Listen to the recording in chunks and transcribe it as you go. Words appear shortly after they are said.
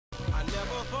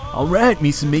Alright,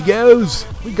 mis amigos,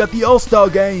 we got the All-Star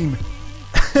game.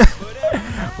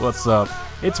 What's up?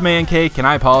 It's Mancake, and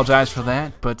I apologize for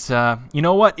that, but you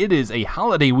know what? It is a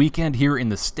holiday weekend here in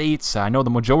the States. I know the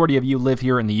majority of you live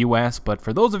here in the U.S., but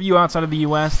for those of you outside of the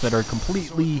U.S. that are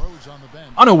completely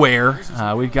unaware,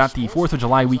 we've got the 4th of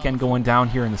July weekend going down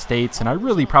here in the States, and I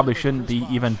really probably shouldn't be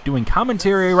even doing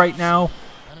commentary right now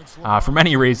for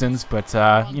many reasons, but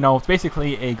you know, it's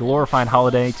basically a glorified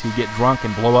holiday to get drunk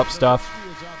and blow up stuff,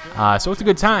 so it's a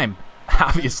good time,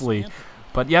 obviously.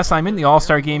 But yes, I'm in the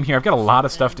All-Star game here. I've got a lot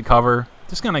of stuff to cover.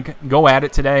 Just going to go at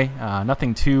it today.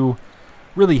 Nothing too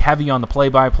really heavy on the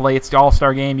play-by-play. It's the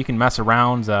All-Star game. You can mess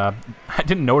around. I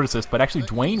didn't notice this, but actually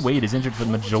Dwayne Wade is injured for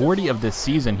the majority of this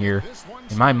season here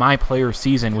in my player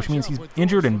season, which means he's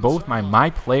injured in both my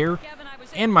player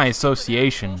and my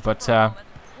association. But a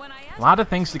lot of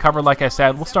things to cover, like I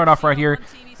said. We'll start off right here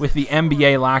with the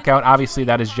NBA lockout. Obviously,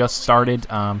 that has just started.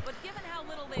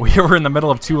 We're in the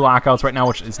middle of 2 lockouts right now,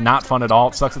 which is not fun at all.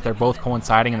 It sucks that they're both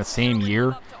coinciding in the same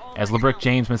year, as LeBrick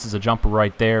James misses a jumper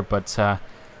right there. But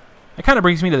it kind of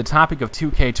brings me to the topic of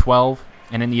 2K12,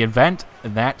 and in the event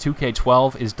that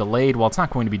 2K12 is delayed, well, it's not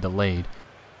going to be delayed,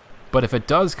 but if it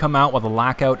does come out while the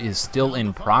lockout is still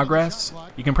in progress,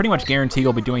 you can pretty much guarantee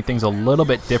we'll be doing things a little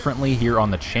bit differently here on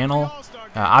the channel.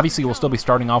 Obviously, we'll still be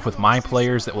starting off with my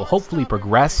players that will hopefully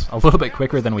progress a little bit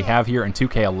quicker than we have here in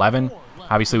 2K11.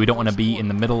 Obviously, we don't want to be in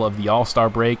the middle of the All-Star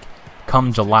break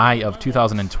come July of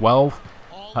 2012.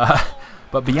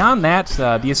 But beyond that,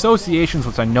 the associations,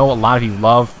 which I know a lot of you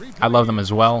love, I love them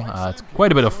as well. It's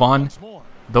quite a bit of fun.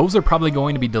 Those are probably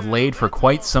going to be delayed for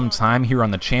quite some time here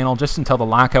on the channel, just until the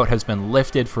lockout has been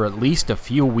lifted for at least a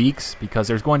few weeks, because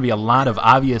there's going to be a lot of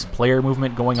obvious player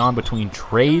movement going on between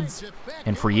trades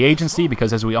and free agency,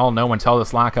 because as we all know, until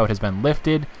this lockout has been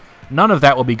lifted, none of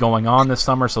that will be going on this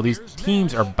summer, so these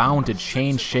teams are bound to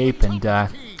change shape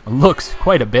and looks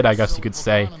quite a bit, I guess you could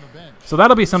say. So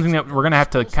that'll be something that we're going to have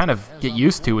to kind of get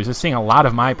used to, is just seeing a lot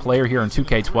of my player here in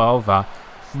 2K12.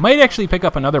 Might actually pick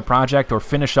up another project or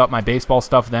finish up my baseball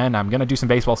stuff then. I'm going to do some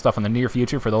baseball stuff in the near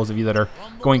future for those of you that are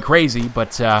going crazy,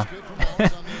 but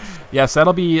yes,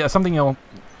 that'll be something you'll,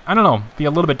 I don't know, be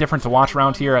a little bit different to watch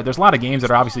around here. There's a lot of games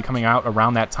that are obviously coming out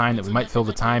around that time that we might fill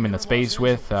the time and the space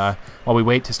with while we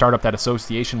wait to start up that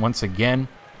association once again.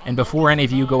 And before any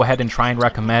of you go ahead and try and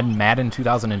recommend Madden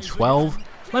 2012,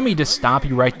 let me just stop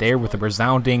you right there with a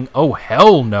resounding, oh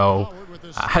hell no.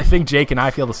 I think Jake and I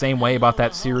feel the same way about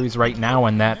that series right now,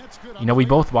 and that, you know, we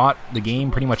both bought the game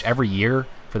pretty much every year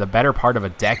for the better part of a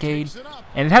decade,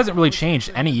 and it hasn't really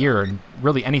changed any year in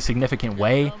really any significant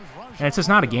way. And it's just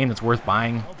not a game that's worth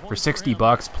buying for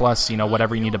 $60 plus, you know,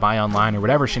 whatever you need to buy online or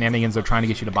whatever shenanigans they're trying to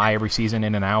get you to buy every season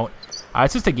in and out.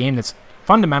 It's just a game that's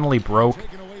fundamentally broke,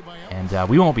 and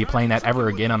we won't be playing that ever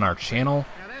again on our channel.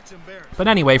 But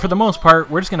anyway, for the most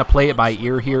part, we're just going to play it by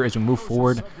ear here as we move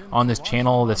forward on this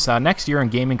channel. This next year in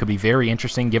gaming could be very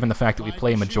interesting, given the fact that we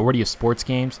play a majority of sports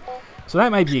games. So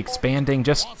that might be expanding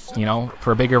just, you know,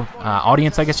 for a bigger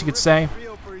audience, I guess you could say.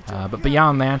 But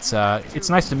beyond that, it's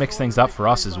nice to mix things up for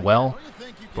us as well.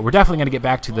 But we're definitely going to get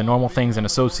back to the normal things in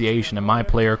association and my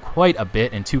player quite a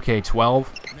bit in 2K12.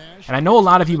 And I know a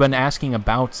lot of you have been asking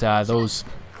about those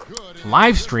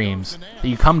live streams that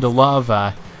you come to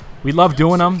love. We love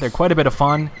doing them. They're quite a bit of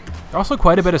fun. They're also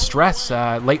quite a bit of stress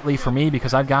lately for me,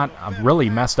 because I've got a really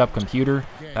messed up computer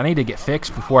that I need to get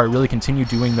fixed before I really continue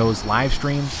doing those live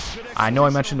streams. I know I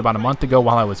mentioned about a month ago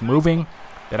while I was moving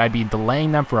that I'd be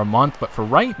delaying them for a month, but for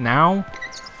right now,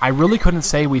 I really couldn't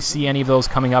say we see any of those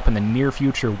coming up in the near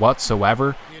future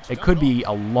whatsoever. It could be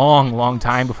a long, long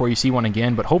time before you see one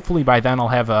again, but hopefully by then I'll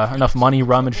have enough money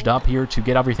rummaged up here to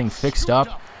get everything fixed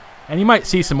up. And you might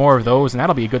see some more of those, and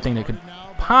that'll be a good thing that could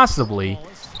possibly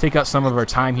take up some of our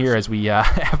time here as we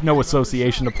have no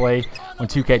association to play when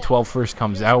 2K12 first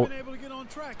comes out.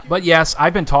 But yes,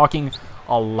 I've been talking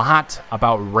a lot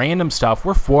about random stuff.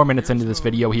 We're 4 minutes into this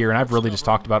video here, and I've really just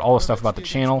talked about all the stuff about the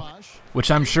channel, which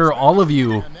I'm sure all of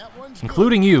you,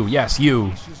 including you, yes,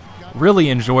 you, really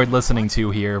enjoyed listening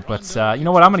to here. But you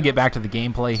know what, I'm going to get back to the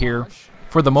gameplay here.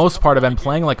 For the most part, I've been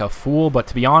playing like a fool, but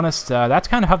to be honest, that's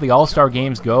kind of how the All-Star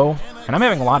games go, and I'm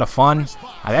having a lot of fun.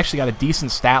 I've actually got a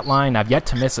decent stat line. I've yet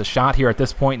to miss a shot here at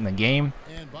this point in the game,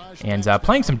 and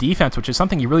playing some defense, which is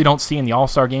something you really don't see in the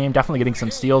All-Star game, definitely getting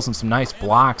some steals and some nice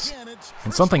blocks.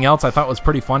 And something else I thought was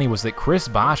pretty funny was that Chris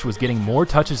Bosh was getting more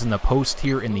touches in the post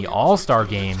here in the All-Star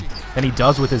game than he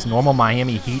does with his normal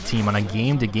Miami Heat team on a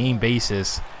game-to-game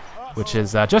basis, which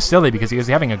is just silly because he was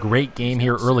having a great game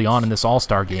here early on in this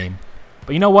All-Star game.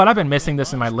 But you know what? I've been missing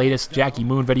this in my latest Jackie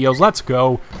Moon videos. Let's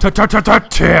go.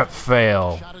 Tip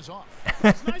fail.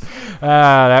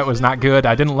 That was not good.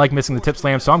 I didn't like missing the tip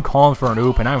slam, so I'm calling for an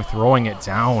oop, and I'm throwing it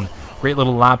down. Great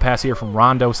little lob pass here from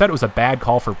Rondo. Said it was a bad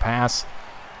call for pass.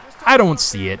 I don't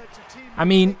see it. I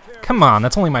mean, come on.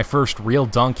 That's only my first real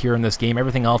dunk here in this game.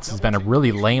 Everything else has been a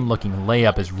really lame-looking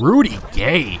layup as Rudy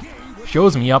Gay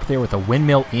shows me up there with a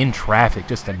windmill in traffic.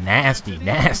 Just a nasty,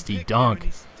 nasty dunk.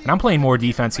 And I'm playing more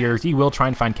defense here. He will try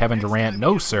and find Kevin Durant.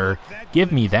 No, sir.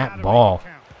 Give me that ball.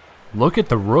 Look at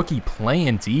the rookie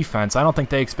playing defense. I don't think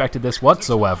they expected this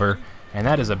whatsoever. And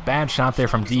that is a bad shot there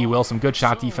from D. Will. Some good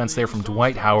shot defense there from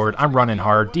Dwight Howard. I'm running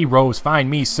hard. D. Rose, find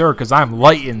me, sir, because I'm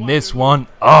lighting this one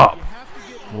up.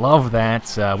 Love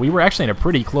that. We were actually in a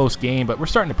pretty close game, but we're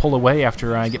starting to pull away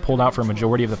after I get pulled out for a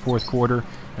majority of the fourth quarter.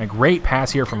 And a great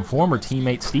pass here from former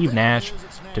teammate Steve Nash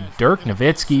to Dirk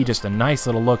Nowitzki. Just a nice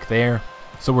little look there.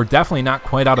 So we're definitely not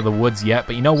quite out of the woods yet,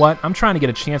 but you know what? I'm trying to get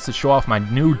a chance to show off my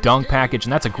new dunk package,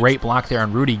 and that's a great block there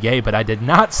on Rudy Gay, but I did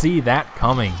not see that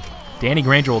coming. Danny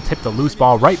Granger will tip the loose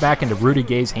ball right back into Rudy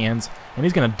Gay's hands, and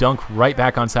he's going to dunk right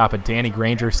back on top of Danny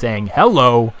Granger saying,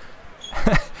 hello.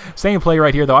 Same play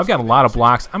right here, though. I've got a lot of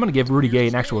blocks. I'm going to give Rudy Gay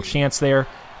an actual chance there.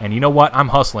 And you know what? I'm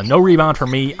hustling. No rebound for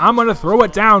me. I'm going to throw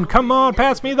it down. Come on,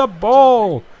 pass me the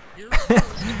ball.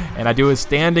 And I do a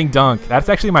standing dunk. That's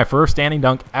actually my first standing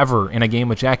dunk ever in a game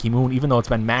with Jackie Moon, even though it's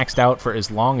been maxed out for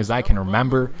as long as I can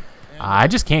remember. I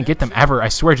just can't get them ever. I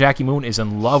swear Jackie Moon is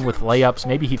in love with layups.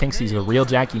 Maybe he thinks he's a real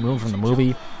Jackie Moon from the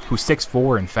movie, who's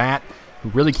 6'4" and fat, who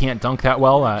really can't dunk that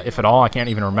well, if at all. I can't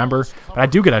even remember. But I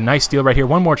do get a nice steal right here.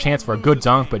 One more chance for a good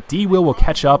dunk, but D. Will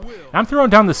catch up. And I'm throwing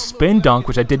down the spin dunk,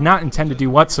 which I did not intend to do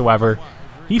whatsoever.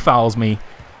 He fouls me.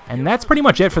 And that's pretty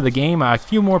much it for the game. A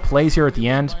few more plays here at the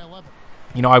end.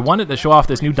 You know, I wanted to show off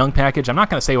this new dunk package. I'm not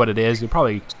going to say what it is. You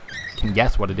probably can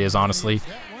guess what it is, honestly.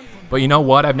 But you know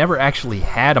what? I've never actually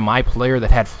had a My Player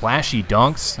that had flashy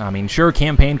dunks. I mean, sure,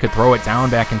 Campaign could throw it down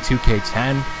back in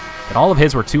 2K10, but all of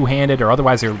his were two-handed, or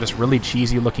otherwise they were just really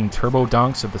cheesy-looking turbo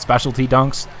dunks of the specialty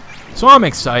dunks. So I'm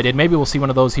excited. Maybe we'll see one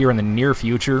of those here in the near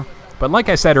future. But like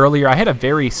I said earlier, I had a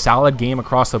very solid game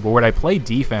across the board. I played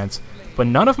defense, but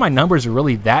none of my numbers are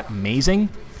really that amazing,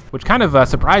 which kind of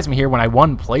surprised me here when I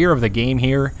won Player of the Game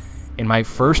here in my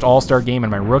first All-Star game in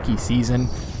my rookie season.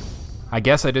 I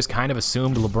guess I just kind of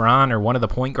assumed LeBron or one of the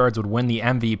point guards would win the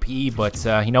MVP,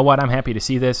 but you know what? I'm happy to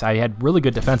see this. I had really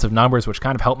good defensive numbers, which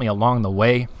kind of helped me along the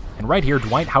way. And right here,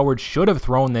 Dwight Howard should have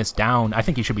thrown this down. I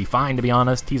think he should be fine, to be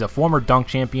honest. He's a former dunk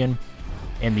champion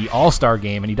in the All-Star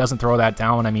game, and he doesn't throw that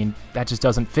down. I mean, that just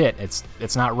doesn't fit.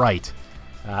 It's not right.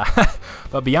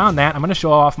 But beyond that, I'm going to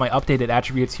show off my updated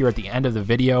attributes here at the end of the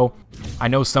video. I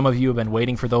know some of you have been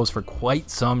waiting for those for quite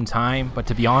some time, but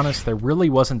to be honest, there really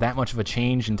wasn't that much of a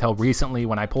change until recently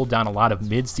when I pulled down a lot of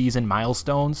mid-season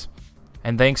milestones.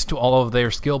 And thanks to all of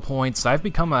their skill points, I've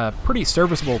become a pretty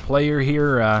serviceable player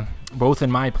here, both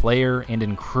in My Player and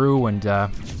in crew, and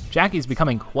Jackie's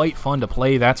becoming quite fun to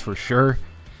play, that's for sure.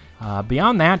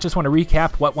 Beyond that, just want to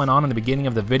recap what went on in the beginning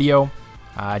of the video.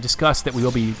 I discussed that we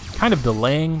will be kind of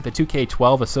delaying the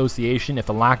 2K12 association if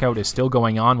the lockout is still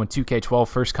going on when 2K12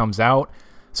 first comes out.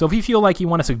 So if you feel like you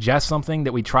want to suggest something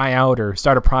that we try out or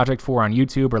start a project for on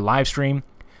YouTube or live stream,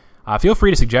 feel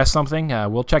free to suggest something.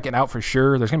 We'll check it out for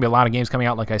sure. There's going to be a lot of games coming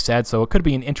out, like I said, so it could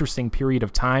be an interesting period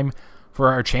of time for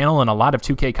our channel and a lot of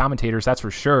 2K commentators, that's for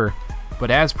sure. But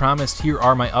as promised, here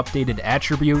are my updated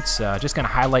attributes. Just going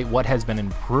to highlight what has been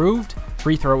improved.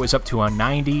 Free throw is up to a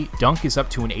 90. Dunk is up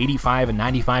to an 85 and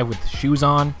 95 with shoes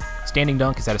on. Standing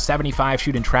dunk is at a 75.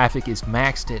 Shoot in traffic is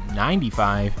maxed at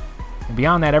 95. And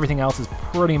beyond that, everything else is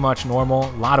pretty much normal.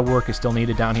 A lot of work is still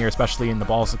needed down here, especially in the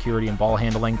ball security and ball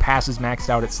handling. Pass is maxed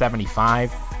out at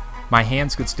 75. My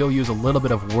hands could still use a little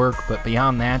bit of work, but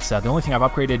beyond that, the only thing I've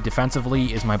upgraded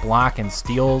defensively is my block and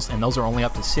steals, and those are only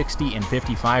up to 60 and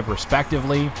 55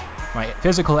 respectively. My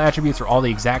physical attributes are all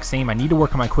the exact same. I need to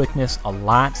work on my quickness a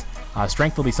lot.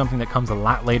 Strength will be something that comes a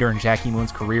lot later in Jackie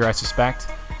Moon's career, I suspect.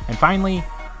 And finally,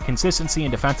 consistency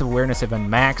and defensive awareness have been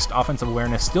maxed. Offensive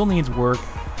awareness still needs work,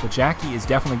 but Jackie is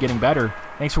definitely getting better.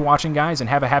 Thanks for watching, guys, and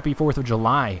have a happy 4th of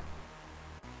July.